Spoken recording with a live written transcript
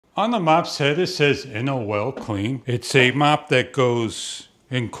On the mop's head it says Innowellclean. It's a mop that goes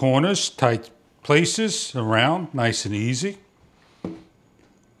in corners, tight places, around, nice and easy.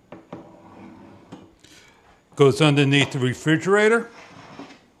 Goes underneath the refrigerator.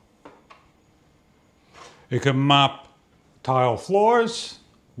 It can mop tile floors,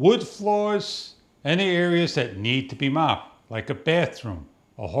 wood floors, any areas that need to be mopped, like a bathroom,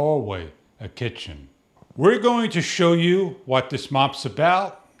 a hallway, a kitchen. We're going to show you what this mop's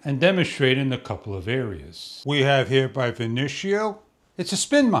about and demonstrate in a couple of areas. We have here by VENETIO, it's a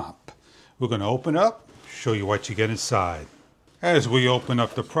spin mop. We're going to open up, show you what you get inside. As we open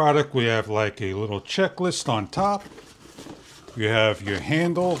up the product, we have like a little checklist on top. You have your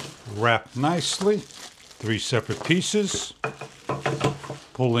handle wrapped nicely, 3 separate pieces.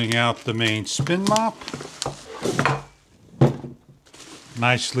 Pulling out the main spin mop,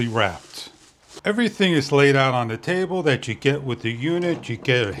 nicely wrapped. Everything is laid out on the table that you get with the unit. You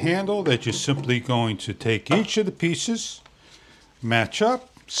get a handle that you're simply going to take each of the pieces, match up,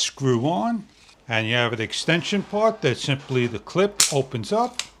 screw on, and you have an extension part that simply the clip opens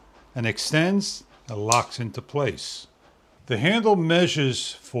up and extends and locks into place. The handle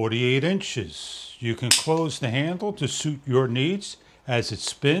measures 48 inches. You can close the handle to suit your needs as it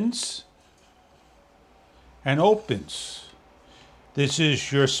spins and opens. This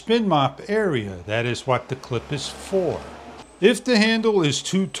is your spin mop area. That is what the clip is for. If the handle is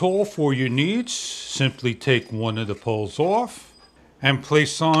too tall for your needs, simply take one of the poles off and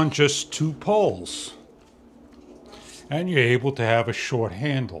place on just 2 poles. And you're able to have a short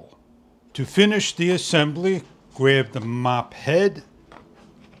handle. To finish the assembly, grab the mop head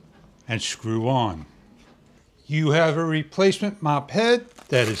and screw on. You have a replacement mop head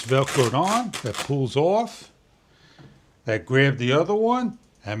that is velcroed on, that pulls off, that grab the other one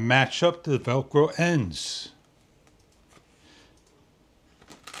and match up to the velcro ends.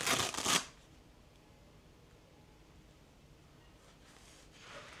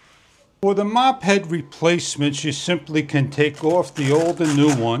 For the mop head replacements, you simply can take off the old and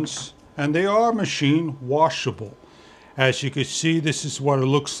new ones, and they are machine washable. As you can see, this is what it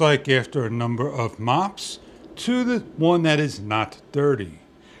looks like after a number of mops to the one that is not dirty.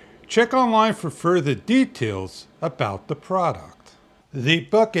 Check online for further details about the product. The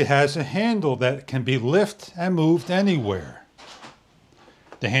bucket has a handle that can be lifted and moved anywhere.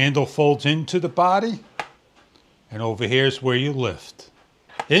 The handle folds into the body, and over here is where you lift.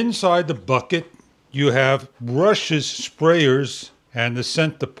 Inside the bucket, you have brushes, sprayers, and the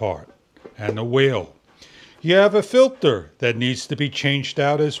center part, and the wheel. You have a filter that needs to be changed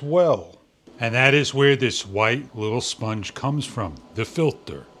out as well. And that is where this white little sponge comes from, the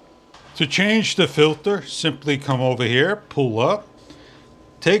filter. To change the filter, simply come over here, pull up,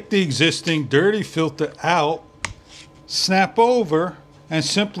 take the existing dirty filter out, snap over, and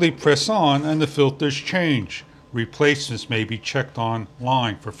simply press on, and the filters change. Replacements may be checked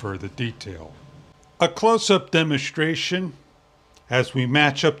online for further detail. A close-up demonstration as we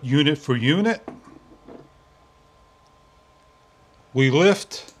match up unit for unit. We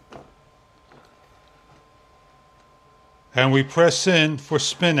lift and we press in for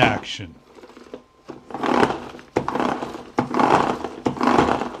spin action.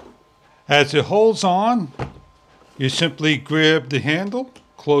 As it holds on, you simply grab the handle,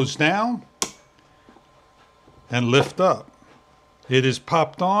 close down, and lift up. It is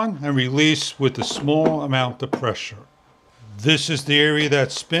popped on and released with a small amount of pressure. This is the area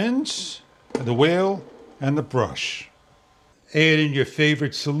that spins, the wheel, and the brush. Add in your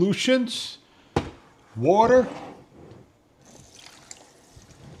favorite solutions, water.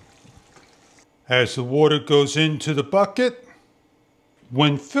 As the water goes into the bucket,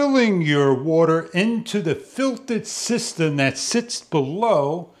 when filling your water into the filtered system that sits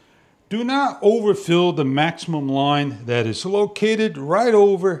below, do not overfill the maximum line that is located right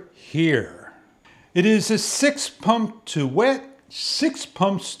over here. It is a 6 pump to wet, 6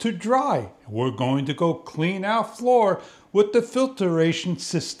 pumps to dry. We're going to go clean our floor with the filtration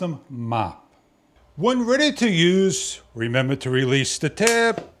system mop. When ready to use, remember to release the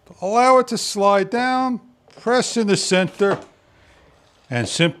tab, allow it to slide down, press in the center, and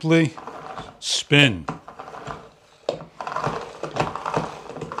simply spin.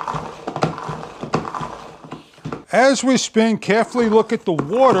 As we spin, carefully look at the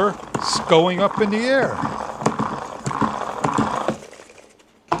water going up in the air.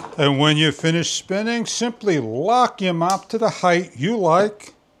 And when you finish spinning, simply lock your mop to the height you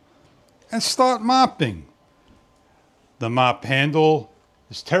like and start mopping. The mop handle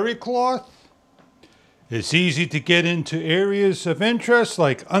is terry cloth. It's easy to get into areas of interest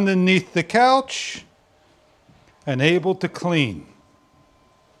like underneath the couch and able to clean.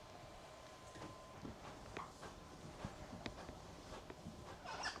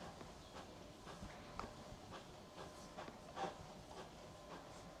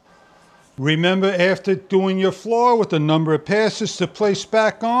 Remember, after doing your floor with a number of passes to place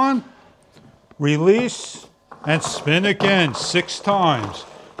back on, release and spin again 6 times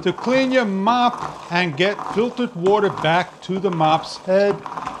to clean your mop and get filtered water back to the mop's head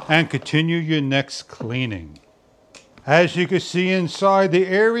and continue your next cleaning. As you can see inside, the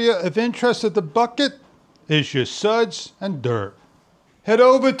area of interest of the bucket is your suds and dirt. Head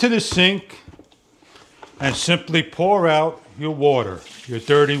over to the sink and simply pour out your water, your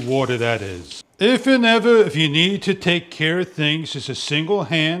dirty water that is. If you need to take care of things, it's a single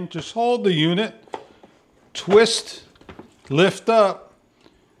hand, just hold the unit, twist, lift up,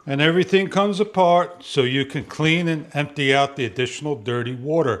 and everything comes apart so you can clean and empty out the additional dirty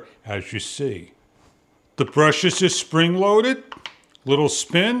water as you see. The brush is just spring loaded, little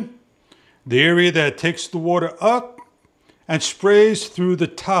spin, the area that takes the water up and sprays through the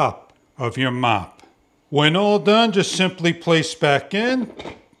top of your mop. When all done, just simply place back in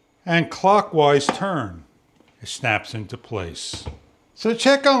and clockwise turn. It snaps into place. So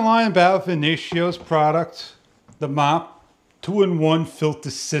check online about VENETIO's product, the mop 2-in-1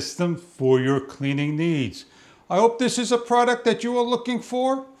 filter system for your cleaning needs. I hope this is a product that you are looking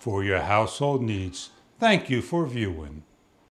for your household needs. Thank you for viewing.